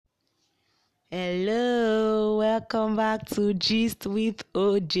Hello, welcome back to Gist with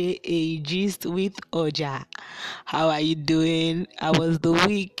OJA, Gist with Oja. How are you doing? How was the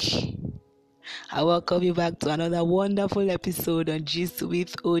week? I welcome you back to another wonderful episode on Gist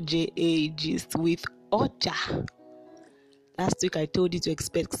with OJA, Gist with Oja. Last week I told you to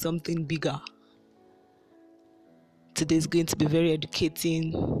expect something bigger. Today is going to be very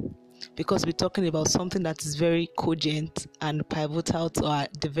educating because we're talking about something that is very cogent and pivotal to our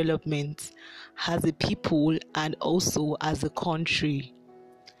development as a people and also as a country.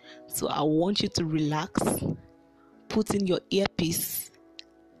 So I want you to relax, put in your earpiece,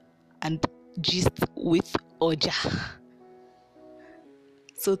 and gist with Oja.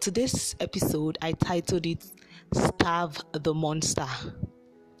 So today's episode, I titled it Starve the Monster.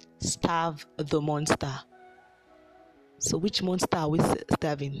 Starve the Monster. So which monster are we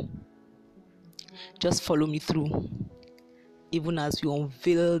starving? Just follow me through, even as we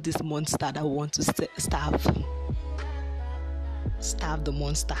unveil this monster that we want to starve. Starve the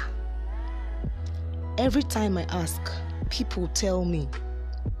monster. Every time I ask, people tell me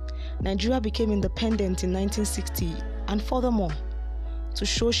Nigeria became independent in 1960, and furthermore, to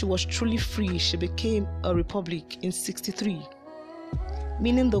show she was truly free, she became a republic in 63,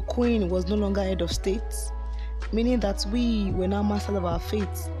 meaning the queen was no longer head of state, meaning that we were now masters of our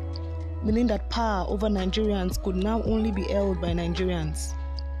fate, meaning that power over Nigerians could now only be held by Nigerians.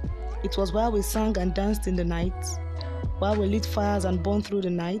 It was while we sang and danced in the night, while we lit fires and burned through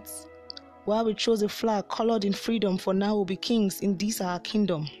the night, while we chose a flag colored in freedom, for now we'll be kings in this our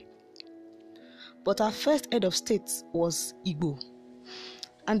kingdom. But our first head of state was Igbo,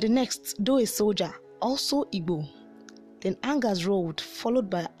 and the next, though a soldier, also Igbo. Then Angas rolled, followed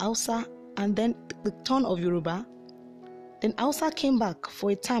by Hausa, and then the turn of Yoruba. Then Hausa came back for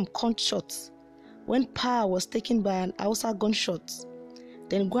a time cut short, when power was taken by an Hausa gunshot.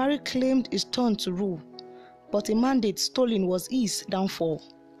 Then Gwari claimed his turn to rule, but a mandate stolen was his downfall.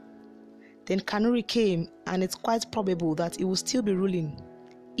 Then Kanuri came, and it's quite probable that he will still be ruling,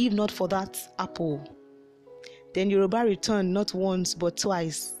 if not for that apple. Then Yoruba returned not once but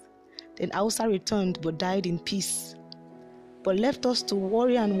twice. Then Hausa returned but died in peace, but left us to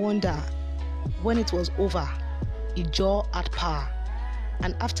worry and wonder when it was over. Ijaw had power,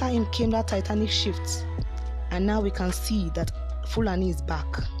 and after him came that titanic shift, and now we can see that Fulani is back,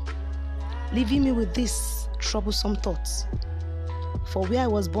 leaving me with this troublesome thoughts. For where I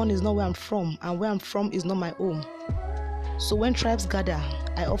was born is not where I'm from, and where I'm from is not my home. So when tribes gather,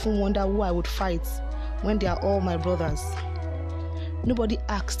 I often wonder who I would fight when they are all my brothers. Nobody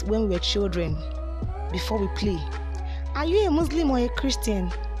asked when we were children, before we play, are you a Muslim or a Christian?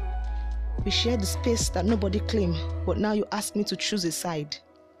 We shared the space that nobody claimed, but now you ask me to choose a side.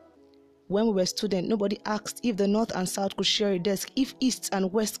 When we were students, nobody asked if the North and South could share a desk, if East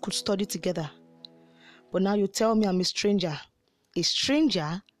and West could study together. But now you tell me I'm a stranger. A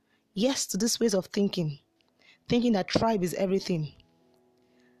stranger? Yes, to these ways of thinking that tribe is everything.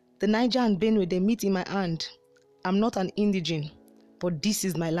 The Niger and Benue, they meet in my hand. I'm not an indigene, but this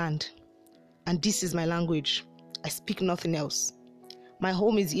is my land, and this is my language. I speak nothing else. My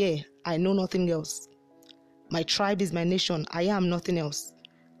home is here. I know nothing else. My tribe is my nation. I am nothing else.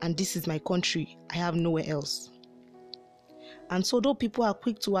 And this is my country. I have nowhere else. And so though people are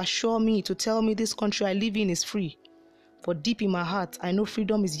quick to assure me, to tell me this country I live in is free, for deep in my heart, I know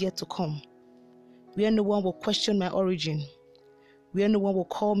freedom is yet to come, where no one will question my origin, where no one will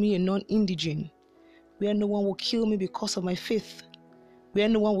call me a non-indigene, where no one will kill me because of my faith, where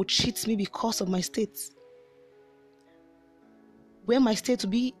no one will cheat me because of my state, where my state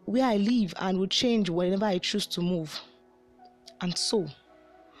will be where I live and will change whenever I choose to move. And so,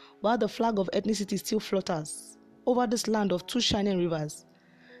 while the flag of ethnicity still flutters over this land of two shining rivers,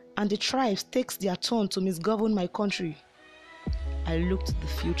 and the tribes takes their turn to misgovern my country, I look to the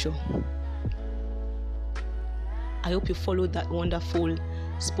future. I hope you followed that wonderful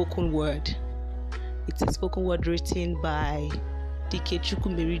spoken word. It's a spoken word written by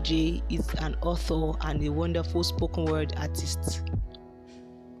Dikechukwu Merije. Is an author and a wonderful spoken word artist.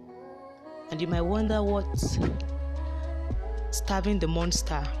 And you might wonder what starving the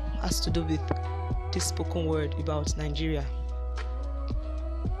monster has to do with this spoken word about Nigeria.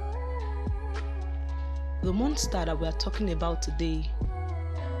 The monster that we are talking about today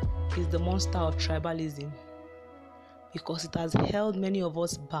is the monster of tribalism, because it has held many of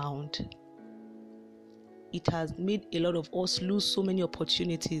us bound. It has made a lot of us lose so many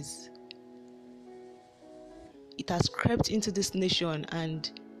opportunities. It has crept into this nation,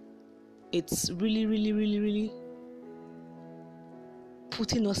 and it's really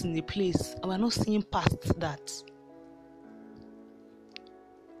putting us in a place, and we're not seeing past that.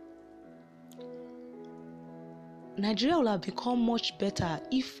 Nigeria will have become much better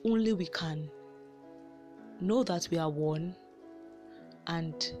if only we can know that we are one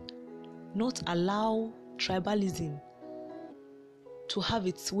and not allow tribalism to have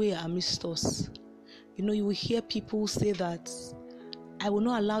its way amidst us. You know, you will hear people say that I will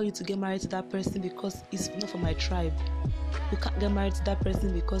not allow you to get married to that person because it's not from my tribe. You can't get married to that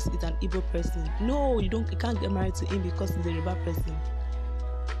person because it's an Igbo person. No, you can't get married to him because he's a Yoruba person.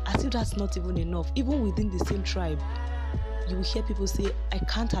 As if that's not even enough. Even within the same tribe, you will hear people say, I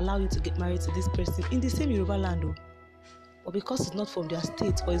can't allow you to get married to this person in the same Yoruba land. But because it's not from their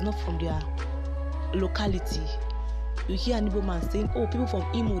state or it's not from their locality, you hear an Igbo man saying, oh, people from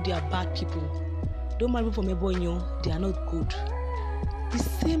Imo, they are bad people. Don't marry people from Ebonyi, they are not good. The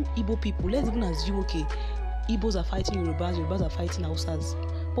same Igbo people, let's even assume, okay, Igbos are fighting Yorubas, Yorubas are fighting Hausas.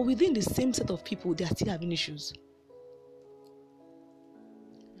 But within the same set of people, they are still having issues.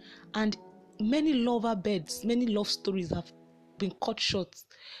 And many lover beds, many love stories have been cut short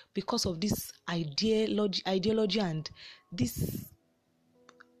because of this ideology and this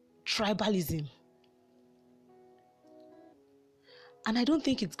tribalism. And I don't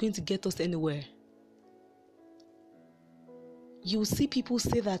think it's going to get us anywhere. You see people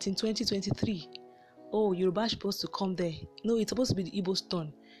say that in 2023, oh, Yoruba is supposed to come there. No, it's supposed to be the Igbo's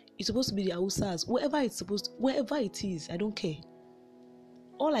turn. It's supposed to be the Hausas. Wherever it is, I don't care.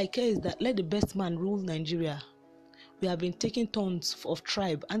 All I care is that let the best man rule Nigeria. We have been taking turns of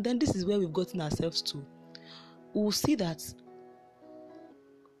tribe, and then this is where we've gotten ourselves to. We will see that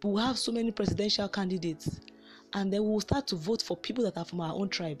we'll have so many presidential candidates, and then we'll start to vote for people that are from our own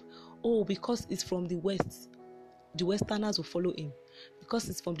tribe. Oh, because it's from the West, the Westerners will follow him. Because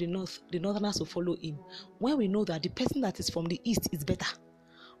it's from the North, the Northerners will follow him. When we know that the person that is from the East is better,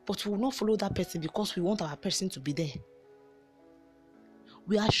 but we will not follow that person because we want our person to be there.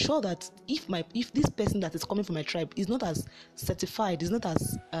 We are sure that if this person that is coming from my tribe is not as certified, is not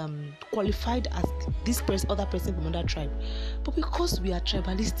as qualified as this other person from another tribe, but because we are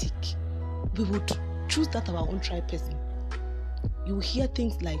tribalistic, we would choose that our own tribe person. You will hear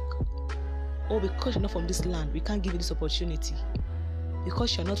things like, oh, because you're not from this land, we can't give you this opportunity.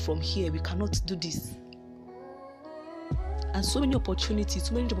 Because you're not from here, we cannot do this. And so many opportunities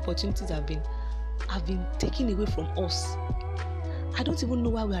have been taken away from us. I don't even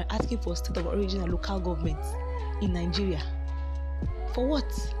know why we are asking for state of origin and local government in Nigeria. For what?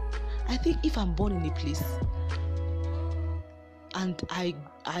 I think if I'm born in a place and I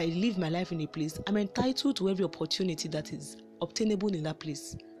live my life in a place, I'm entitled to every opportunity that is obtainable in that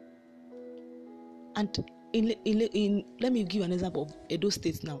place. And let me give you an example of Edo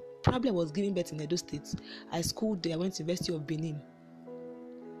State now. Probably I was giving birth in Edo State. I schooled there. I went to University of Benin.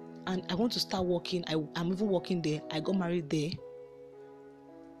 And I want to start working. I'm even working there. I got married there.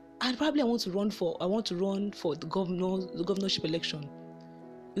 And probably I want to run for the governorship election.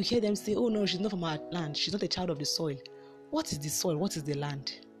 You hear them say, oh no, she's not from our land. She's not a child of the soil. What is the soil? What is the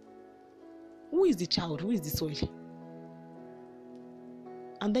land? Who is the child? Who is the soil?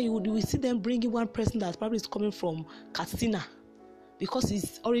 And then you will see them bringing one person that probably is coming from Katsina. Because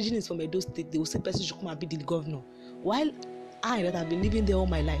his origin is from Edo State, they will say person should come and be the governor. While I, that have been living there all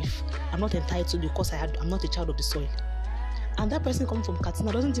my life, I'm not entitled because I'm not a child of the soil. And that person coming from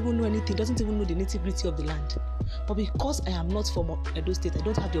Katsina doesn't even know anything, doesn't even know the nitty-gritty of the land. But because I am not from Edo State, I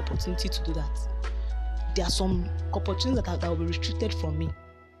don't have the opportunity to do that. There are some opportunities that will be restricted from me.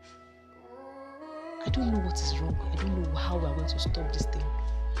 I don't know what is wrong. I don't know how we are going to stop this thing.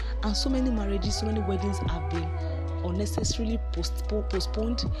 And so many marriages, so many weddings have been unnecessarily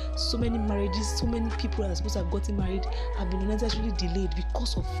postponed. So many marriages, so many people that are supposed to have gotten married have been unnecessarily delayed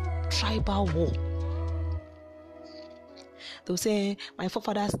because of tribal war. They'll say, my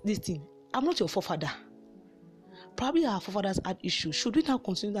forefathers, this thing. I'm not your forefather. Probably our forefathers had issues. Should we now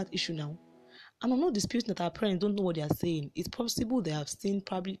continue that issue now? And I'm not disputing that our parents don't know what they are saying. It's possible they have seen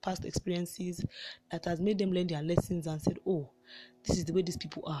probably past experiences that has made them learn their lessons and said, oh, this is the way these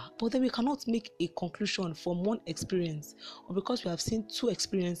people are. But then we cannot make a conclusion from one experience, or because we have seen two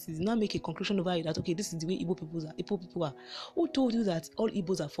experiences, now make a conclusion over it that, okay, this is the way Igbo people are. Who told you that all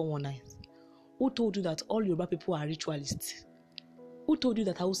Igbos are 419s? Who told you that all Yoruba people are ritualists? Who told you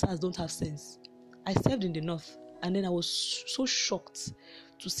that Hausas don't have sense? I served in the north, and then I was so shocked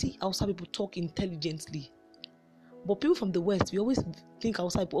to see Hausa people talk intelligently. But people from the West, we always think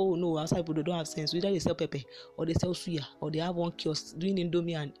Hausa people, oh no, Hausa people they don't have sense. Either they sell pepper, or they sell suya, or they have one kiosk doing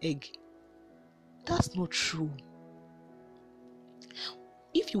indomie and egg. That's not true.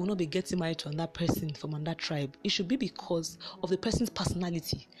 If you will not be getting married to another person from another tribe, it should be because of the person's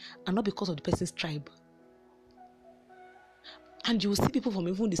personality and not because of the person's tribe. And you will see people from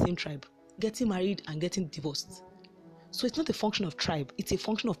even the same tribe getting married and getting divorced. So it's not a function of tribe, it's a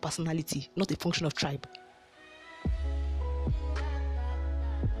function of personality, not a function of tribe.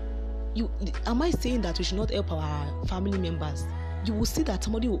 Am I saying that we should not help our family members? You will see that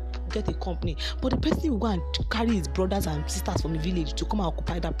somebody will get a company, but the person will go and carry his brothers and sisters from the village to come and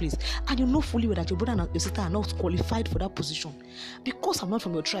occupy that place. And you know fully well that your brother and your sister are not qualified for that position. Because I'm not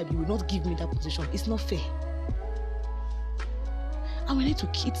from your tribe, you will not give me that position. It's not fair. And we need to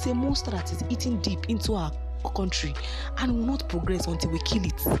kill. It's a monster that is eating deep into our country and will not progress until we kill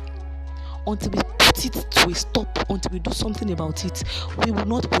it. Until we put it to a stop, until we do something about it, we will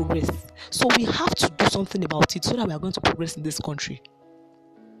not progress. So we have to do something about it so that we are going to progress in this country.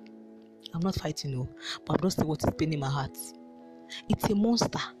 I'm not fighting, no, but I'm just saying what is paining my heart. It's a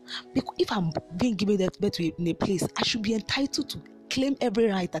monster. Because if I'm being given birth in a place, I should be entitled to claim every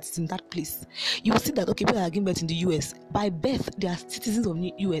right that is in that place. You will see that, okay, people that are giving birth in the US, by birth, they are citizens of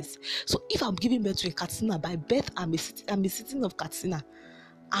the US. So if I'm giving birth to a Katsina, by birth, I'm a citizen of Katsina.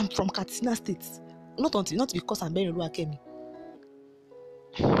 I'm from Katsina State. Not because I'm bearing Akemi.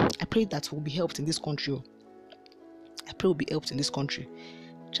 I pray that we'll be helped in this country. I pray we'll be helped in this country.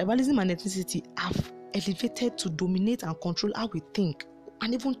 Tribalism and ethnicity have elevated to dominate and control how we think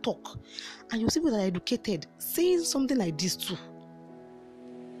and even talk. And you see people that are educated saying something like this too.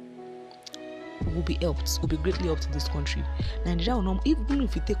 We'll be helped. We'll be greatly helped in this country. Nigeria will not, even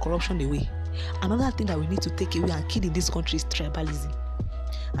if we take corruption away, another thing that we need to take away and kill in this country is tribalism.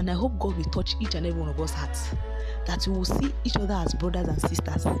 And I hope God will touch each and every one of us hearts, that we will see each other as brothers and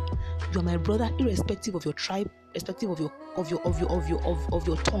sisters. You are my brother, irrespective of your tribe, irrespective of your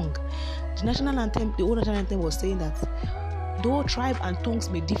tongue. The national anthem, the old national anthem was saying that though tribe and tongues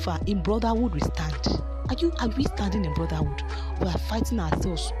may differ, in brotherhood we stand. Are we standing in brotherhood? We are fighting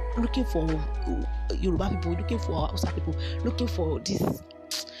ourselves, looking for Yoruba people, looking for Hausa people, looking for this.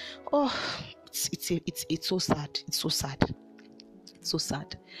 Oh, it's so sad. It's so sad. So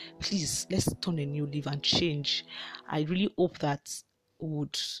sad. Please, let's turn a new leaf and change. I really hope that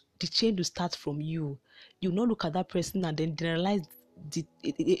the change will start from you. You not look at that person and then generalize,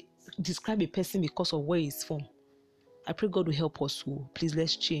 describe a person because of where he's from. I pray God will help us. Please,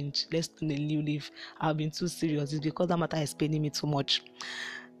 let's change. Let's turn a new leaf. I've been too serious. It's because that matter is paining me too much.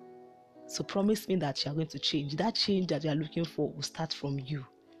 So promise me that you are going to change. That change that you are looking for will start from you.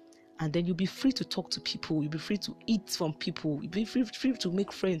 And then you'll be free to talk to people. You'll be free to eat from people. You'll be free to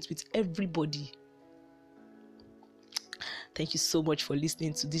make friends with everybody. Thank you so much for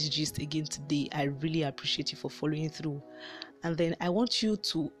listening to this gist again today. I really appreciate you for following through. And then I want you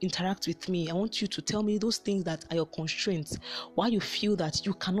to interact with me. I want you to tell me those things that are your constraints. Why you feel that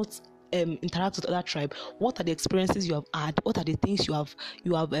you cannot interact with other tribe. What are the experiences you have had? What are the things you have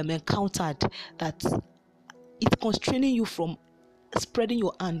encountered that it's constraining you from spreading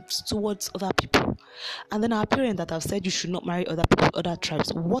your hands towards other people? And then our parents that have said you should not marry other people, other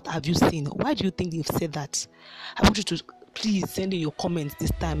tribes, what have you seen? Why do you think they've said that? I want you to please send in your comments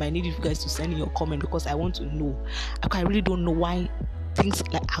this time. I need you guys to send in your comment because I want to know. I really don't know why things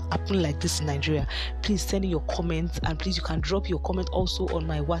like happen like this in Nigeria. Please send in your comments, and please you can drop your comment also on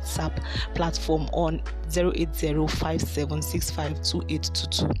my WhatsApp platform on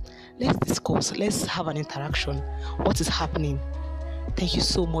 08057652822. Let's discuss. Let's have an interaction. What is happening? Thank you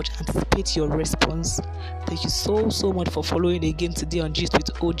so much. Anticipate your response. Thank you so much for following again today on Gist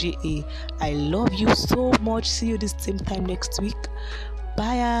with OJA. I love you so much. See you this same time next week.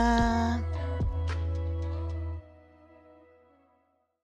 Bye.